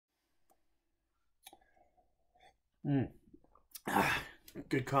Mm. Ah,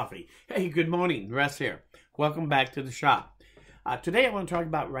 good coffee. Hey, good morning. Russ here. Welcome back to the shop. Today I want to talk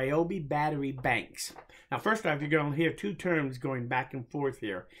about Ryobi battery banks. Now, first off, you're going to hear two terms going back and forth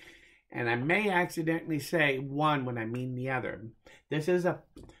here. And I may accidentally say one when I mean the other. This is a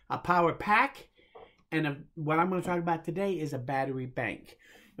power pack, and what I'm going to talk about today is a battery bank.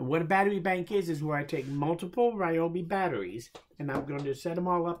 And what a battery bank is where I take multiple Ryobi batteries, and I'm going to set them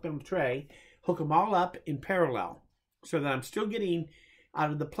all up in a tray, hook them all up in parallel, so that I'm still getting out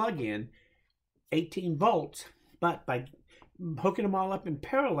of the plug-in 18 volts, but by hooking them all up in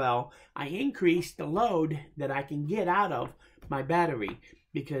parallel, I increase the load that I can get out of my battery,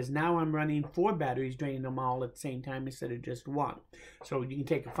 because now I'm running 4 batteries, draining them all at the same time instead of just one. So you can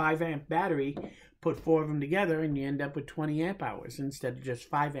take a 5 amp battery, put 4 of them together, and you end up with 20 amp hours instead of just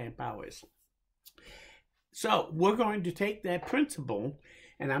 5 amp hours. So we're going to take that principle,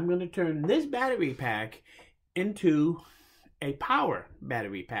 and I'm going to turn this battery pack into a power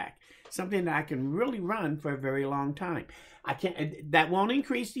battery pack, something that I can really run for a very long time. That won't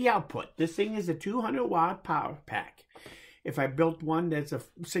increase the output. This thing is a 200 watt power pack. If I built one that's a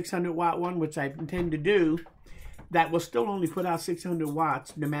 600 watt one, which I intend to do, that will still only put out 600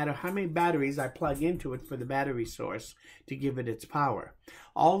 watts no matter how many batteries I plug into it for the battery source to give it its power.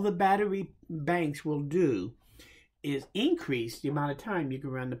 All the battery banks will do is increase the amount of time you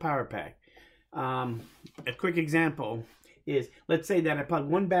can run the power pack. A quick example is, let's say that I plug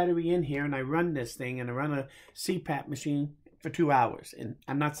one battery in here and I run this thing, and I run a CPAP machine for 2 hours. And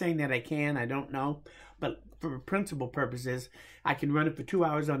I'm not saying that I can, I don't know, but for principle purposes, I can run it for 2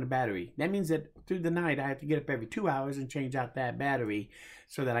 hours on the battery. That means that through the night, I have to get up every 2 hours and change out that battery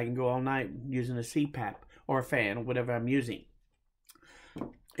so that I can go all night using a CPAP or a fan or whatever I'm using.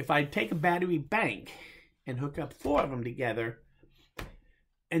 If I take a battery bank and hook up 4 of them together,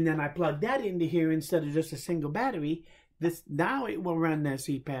 and then I plug that into here instead of just a single battery, now it will run that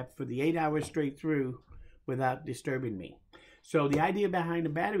CPAP for the 8 hours straight through without disturbing me. So the idea behind the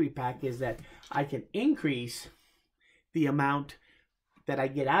battery pack is that I can increase the amount that I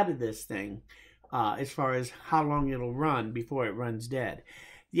get out of this thing as far as how long it'll run before it runs dead.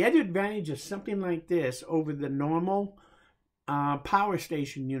 The other advantage of something like this over the normal power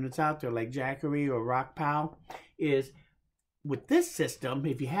station units out there like Jackery or Rockpal is, with this system,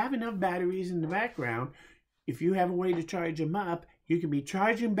 if you have enough batteries in the background, if you have a way to charge them up, you can be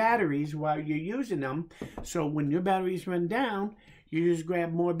charging batteries while you're using them. So when your batteries run down, you just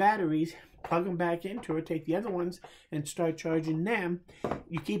grab more batteries, plug them back into it, take the other ones, and start charging them.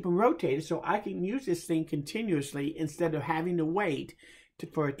 You keep them rotated so I can use this thing continuously instead of having to wait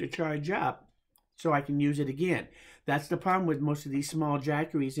for it to charge up so I can use it again. That's the problem with most of these small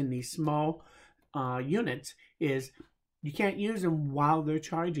Jackeries and these small units, is you can't use them while they're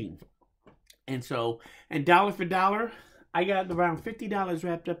charging. And so, and dollar for dollar, I got around $50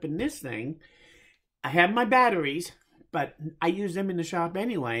 wrapped up in this thing. I have my batteries, but I use them in the shop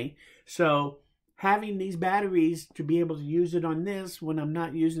anyway. So having these batteries to be able to use it on this when I'm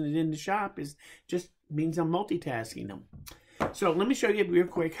not using it in the shop is just means I'm multitasking them. So let me show you real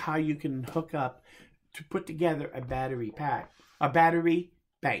quick how you can hook up to put together a battery pack, a battery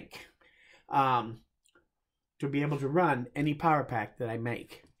bank, to be able to run any power pack that I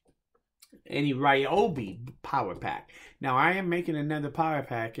make. Any Ryobi power pack. Now, I am making another power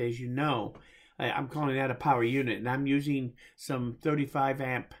pack, as you know. I'm calling that a power unit, and I'm using some 35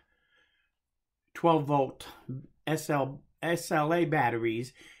 amp 12 volt SLA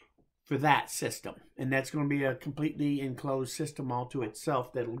batteries for that system. And that's going to be a completely enclosed system all to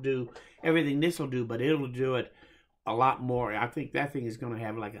itself that'll do everything this will do, but it'll do it a lot more. I think that thing is going to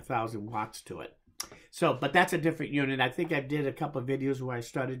have like 1,000 watts to it. So, but that's a different unit. I think I did a couple of videos where I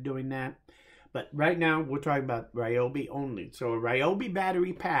started doing that. But right now, we're talking about Ryobi only. So a Ryobi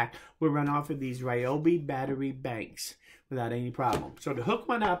battery pack will run off of these Ryobi battery banks without any problem. So to hook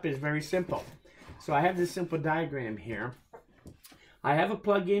one up is very simple. So I have this simple diagram here. I have a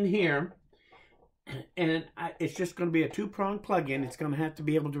plug-in here, and it's just going to be a 2-prong plug-in. It's going to have to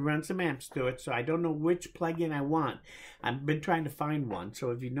be able to run some amps to it, so I don't know which plug-in I want. I've been trying to find one,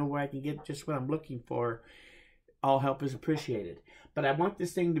 so if you know where I can get just what I'm looking for, all help is appreciated. But I want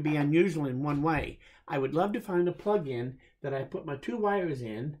this thing to be unusual in one way. I would love to find a plug-in that I put my 2 wires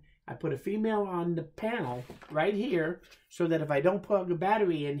in. I put a female on the panel right here, so that if I don't plug a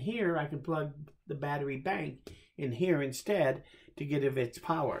battery in here, I can plug the battery bank in here instead to get of its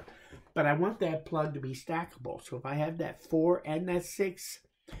power. But I want that plug to be stackable. So if I have that 4 and that 6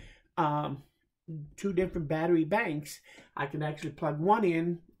 2 different battery banks, I can actually plug one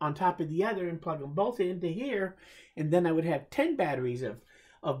in on top of the other and plug them both into here, and then I would have 10 batteries of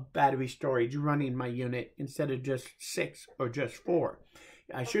of battery storage running my unit instead of just 6 or just 4.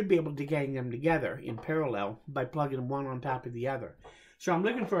 I should be able to gang them together in parallel by plugging one on top of the other. So I'm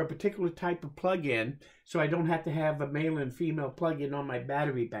looking for a particular type of plug-in so I don't have to have a male and female plug-in on my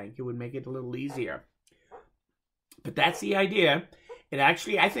battery bank. It would make it a little easier. But that's the idea. It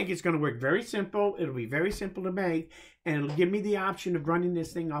actually, I think it's going to work very simple. It'll be very simple to make, and it'll give me the option of running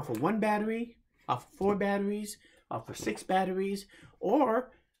this thing off of 1 battery, off of 4 batteries, off of 6 batteries,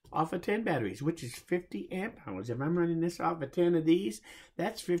 or off of 10 batteries, which is 50 amp hours. If I'm running this off of 10 of these,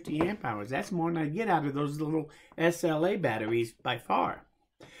 that's 50 amp hours. That's more than I get out of those little SLA batteries by far.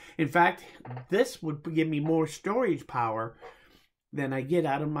 In fact, this would give me more storage power than I get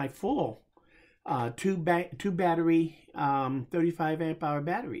out of my full two battery 35 amp hour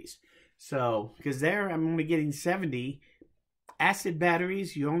batteries. So, because there I'm only getting 70. Acid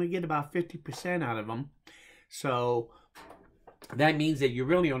batteries, you only get about 50% out of them. So that means that you're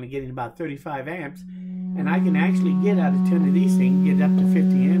really only getting about 35 amps. And I can actually get out of 10 of these things, get up to 50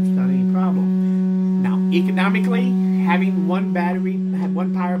 amps without any problem. Now, economically, having one battery,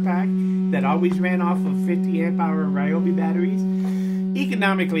 one power pack that always ran off of 50 amp hour Ryobi batteries,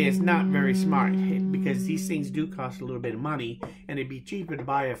 economically it's not very smart because these things do cost a little bit of money, and it'd be cheaper to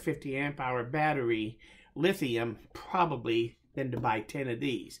buy a 50 amp hour battery lithium probably than to buy 10 of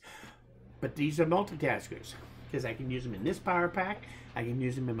these. But these are multitaskers because I can use them in this power pack, I can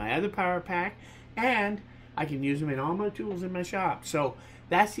use them in my other power pack, and I can use them in all my tools in my shop. So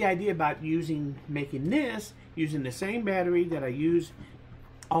that's the idea about making this using the same battery that I use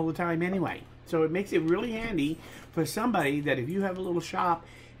all the time anyway. So it makes it really handy for somebody that if you have a little shop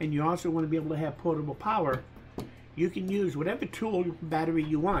and you also want to be able to have portable power, you can use whatever tool battery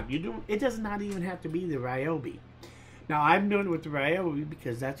you want. It does not even have to be the Ryobi. Now I'm doing it with the Ryobi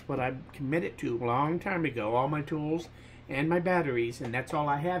because that's what I'm committed to a long time ago. All my tools and my batteries, and that's all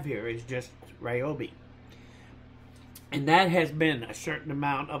I have here is just Ryobi. And that has been a certain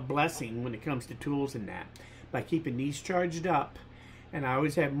amount of blessing when it comes to tools and that. By keeping these charged up, and I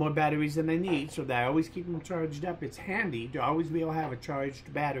always have more batteries than I need, so that I always keep them charged up. It's handy to always be able to have a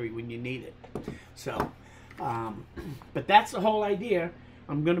charged battery when you need it. So, but that's the whole idea.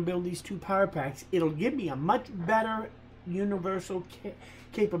 I'm going to build these 2 power packs. It'll give me a much better universal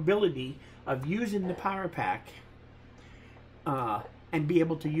capability of using the power pack and be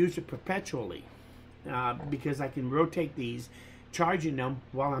able to use it perpetually because I can rotate these, charging them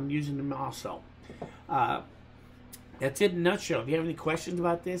while I'm using them also. That's it in a nutshell. If you have any questions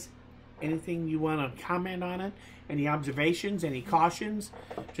about this, anything you want to comment on it, any observations, any cautions,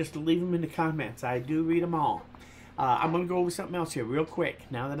 just leave them in the comments. I do read them all. I'm going to go over something else here real quick.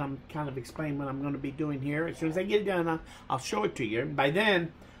 Now that I'm kind of explaining what I'm going to be doing here, as soon as I get it done, I'll show it to you. By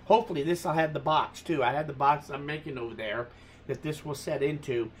then, hopefully this will have the box too. I have the box I'm making over there that this will set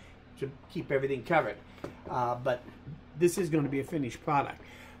into to keep everything covered. But this is going to be a finished product.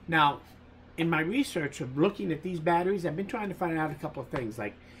 Now, in my research of looking at these batteries, I've been trying to find out a couple of things.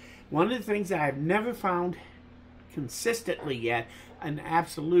 Like, one of the things that I've never found consistently yet, an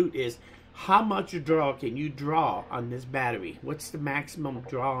absolute, is how much draw can you draw on this battery? What's the maximum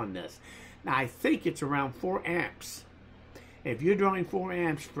draw on this? Now, I think it's around 4 amps. If you're drawing 4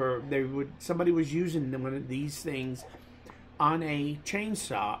 amps somebody was using one of these things on a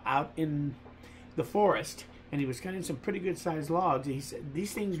chainsaw out in the forest, and he was cutting some pretty good sized logs. He said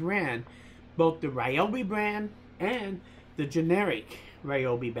these things ran both the Ryobi brand and the generic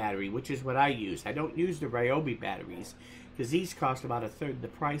Ryobi battery, which is what I use. I don't use the Ryobi batteries because these cost about 1/3 the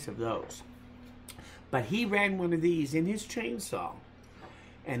price of those. But he ran one of these in his chainsaw,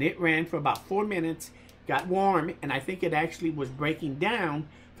 and it ran for about 4 minutes, got warm, and I think it actually was breaking down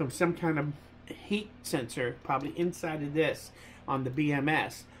from some kind of heat sensor, probably inside of this on the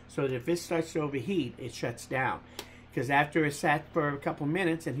BMS, so that if it starts to overheat, it shuts down. Because after it sat for a couple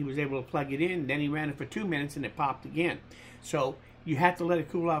minutes and he was able to plug it in, then he ran it for 2 minutes and it popped again. So you have to let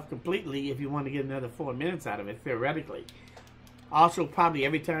it cool off completely if you want to get another 4 minutes out of it, theoretically. Also, probably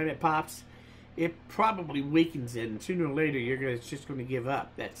every time it pops, it probably weakens it, and sooner or later it's just going to give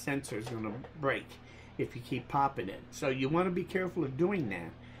up. That sensor is going to break if you keep popping it. So you want to be careful of doing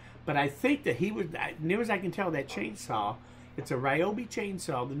that. But I think that near as I can tell, that chainsaw, it's a Ryobi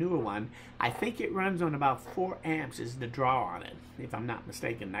chainsaw, the newer one. I think it runs on about 4 amps is the draw on it, if I'm not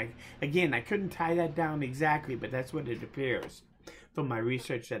mistaken. Again, I couldn't tie that down exactly, but that's what it appears from my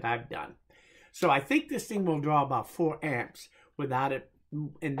research that I've done. So I think this thing will draw about 4 amps without it,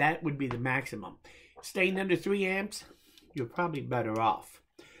 and that would be the maximum. Staying under 3 amps, you're probably better off.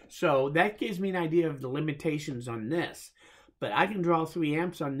 So that gives me an idea of the limitations on this. But I can draw 3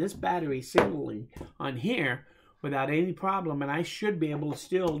 amps on this battery singly on here without any problem, and I should be able to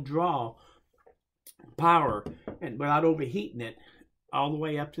still draw power and without overheating it all the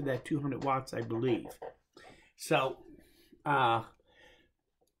way up to that 200 watts, I believe. So,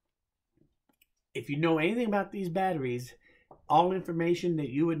 if you know anything about these batteries, all information that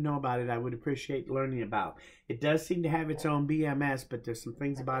you would know about it, I would appreciate learning about. It does seem to have its own BMS, but there's some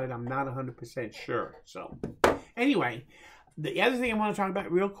things about it I'm not 100% sure. So, anyway, the other thing I want to talk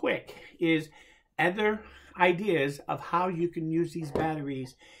about real quick is other ideas of how you can use these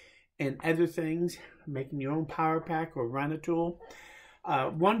batteries and other things, making your own power pack or run a tool.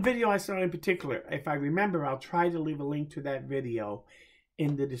 One video I saw in particular, if I remember, I'll try to leave a link to that video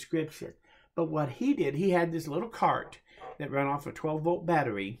in the description. But what he did, he had this little cart that ran off a 12-volt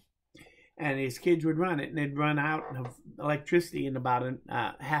battery, and his kids would run it, and they'd run out of electricity in about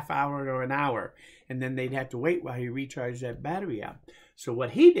a half hour or an hour, and then they'd have to wait while he recharged that battery up. So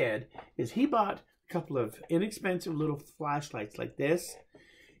what he did is he bought a couple of inexpensive little flashlights like this.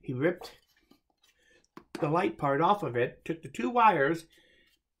 He ripped the light part off of it, took the 2 wires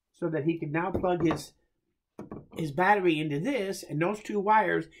so that he could now plug his battery into this, and those 2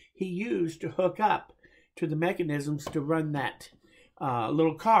 wires he used to hook up to the mechanisms to run that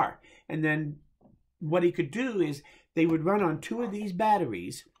little car. And then what he could do is they would run on 2 of these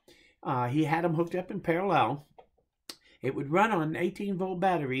batteries. He had them hooked up in parallel. It would run on 18-volt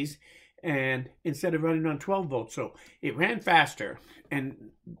batteries, and instead of running on 12 volts, so it ran faster, and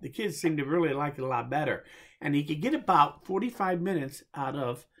the kids seemed to really like it a lot better. And he could get about 45 minutes out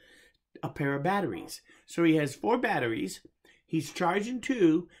of a pair of batteries. So he has 4 batteries. He's charging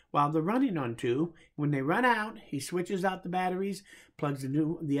 2 while they're running on 2. When they run out, he switches out the batteries, plugs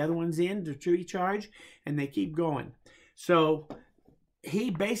the other ones in to recharge, and they keep going. So he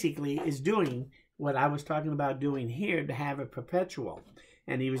basically is doing what I was talking about doing here, to have a perpetual.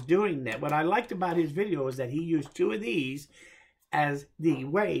 And he was doing that. What I liked about his video is that he used 2 of these as the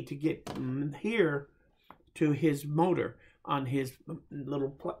way to get here to his motor on his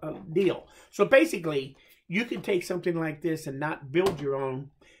little deal. So basically, you can take something like this and not build your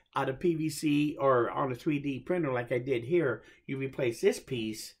own out of PVC or on a 3D printer like I did here. You replace this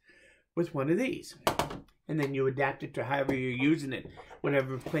piece with one of these, and then you adapt it to however you're using it,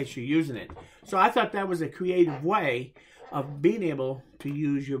 whatever place you're using it. So I thought that was a creative way of being able to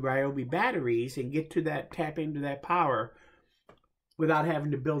use your Ryobi batteries and get to that, tap into that power without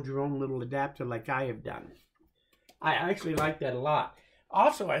having to build your own little adapter like I have done. I actually like that a lot.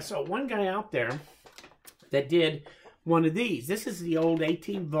 Also, I saw one guy out there that did one of these. This is the old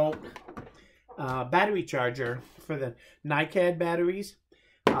 18-volt battery charger for the NiCad batteries.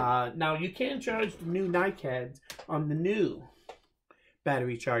 Now, you can charge the new NiCads on the new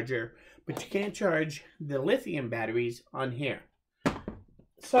battery charger, but you can't charge the lithium batteries on here.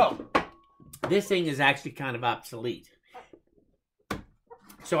 So, this thing is actually kind of obsolete.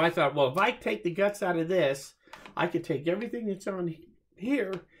 So I thought, well, if I take the guts out of this, I could take everything that's on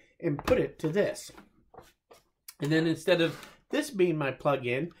here and put it to this. And then instead of this being my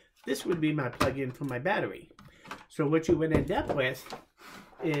plug-in, this would be my plug-in for my battery. So what you would end up with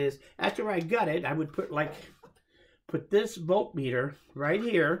is, after I gut it, I would put this voltmeter right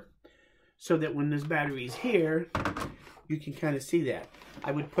here, so that when this battery is here, you can kind of see that.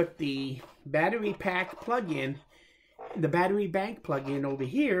 I would put the battery pack plug-in, the battery bank plug-in over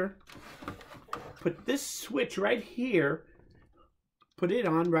here, put this switch right here, put it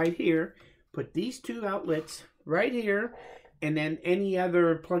on right here, put these 2 outlets right here, and then any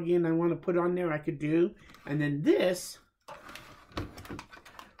other plug-in I want to put on there I could do. And then this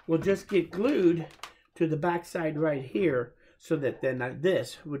will just get glued to the back side right here, so that then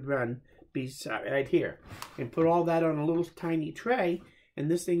this would run right here. And put all that on a little tiny tray, and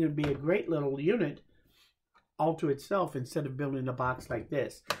this thing would be a great little unit all to itself instead of building a box like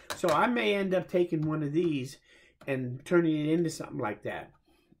this. So I may end up taking one of these and turning it into something like that.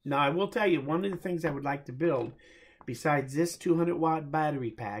 Now, I will tell you, one of the things I would like to build, besides this 200-watt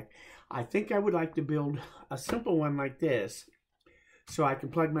battery pack, I think I would like to build a simple one like this, so I can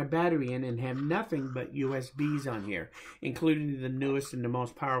plug my battery in and have nothing but USBs on here, including the newest and the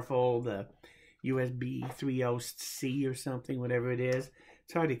most powerful, the USB 3.0C or something, whatever it is.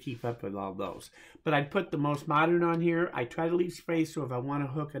 It's hard to keep up with all those. But I'd put the most modern on here. I try to leave space, so if I want to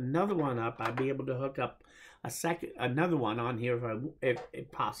hook another one up, I'd be able to hook up another one on here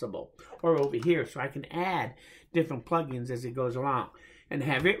if possible, or over here, so I can add different plugins as it goes along and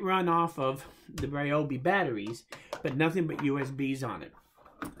have it run off of the Ryobi batteries, but nothing but USBs on it.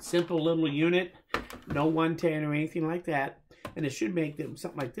 Simple little unit, no 110 or anything like that, and it should make them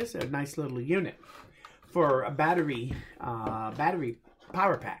something like this a nice little unit for a battery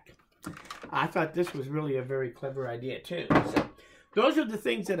power pack. I thought this was really a very clever idea too. So those are the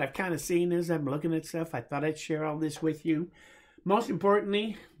things that I've kind of seen as I'm looking at stuff. I thought I'd share all this with you. Most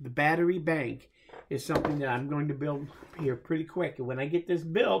importantly, the battery bank is something that I'm going to build here pretty quick. And when I get this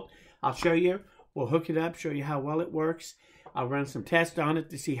built, I'll show you. We'll hook it up, show you how well it works. I'll run some tests on it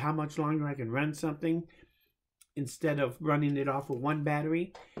to see how much longer I can run something instead of running it off of one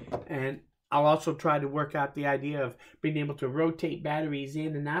battery. And I'll also try to work out the idea of being able to rotate batteries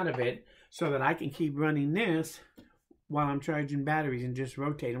in and out of it so that I can keep running this while I'm charging batteries and just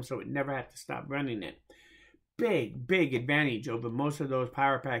rotate them so it never has to stop running it. Big advantage over most of those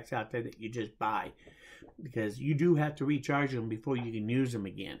power packs out there that you just buy, because you do have to recharge them before you can use them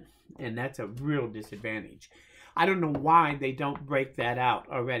again, and that's a real disadvantage. I don't know why they don't break that out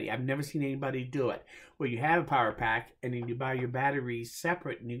already. I've never seen anybody do it, where you have a power pack and then you buy your batteries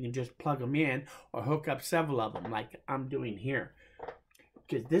separate and you can just plug them in or hook up several of them like I'm doing here.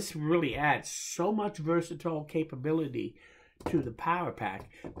 Because this really adds so much versatile capability to the power pack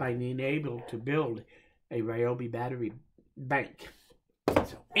by being able to build a Ryobi battery bank.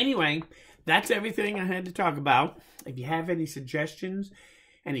 So anyway, that's everything I had to talk about. If you have any suggestions,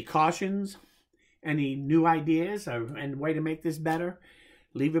 any cautions, any new ideas and way to make this better,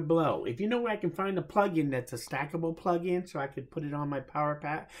 leave it below. If you know where I can find a plugin that's a stackable plugin so I could put it on my power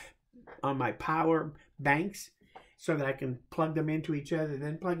pack, on my power banks, so that I can plug them into each other,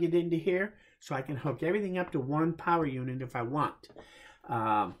 then plug it into here, so I can hook everything up to one power unit if I want.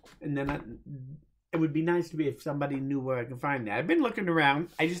 And then it would be nice to be if somebody knew where I can find that. I've been looking around.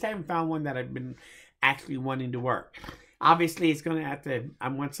 I just haven't found one that I've been actually wanting to work. Obviously, it's going to have to, I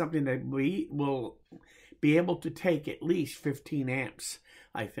want something that we will be able to take at least 15 amps,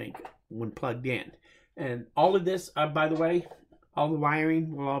 I think, when plugged in. And all of this, by the way, all the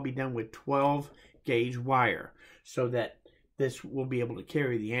wiring will all be done with 12 gauge wire, so that this will be able to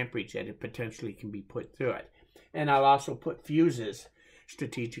carry the amperage that it potentially can be put through it. And I'll also put fuses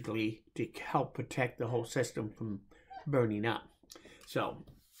strategically to help protect the whole system from burning up. So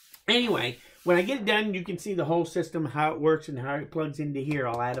anyway, when I get it done, you can see the whole system, how it works and how it plugs into here.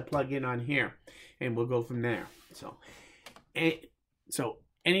 I'll add a plug-in on here and we'll go from there. So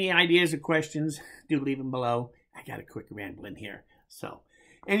any ideas or questions, do leave them below. I got a quick rambling here. So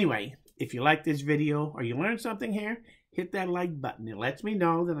anyway, if you like this video or you learned something here, hit that like button. It lets me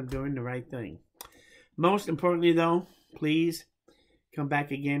know that I'm doing the right thing. Most importantly though, please come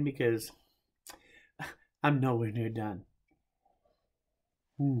back again, because I'm nowhere near done.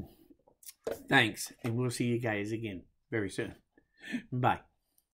 Thanks, and we'll see you guys again very soon. Bye.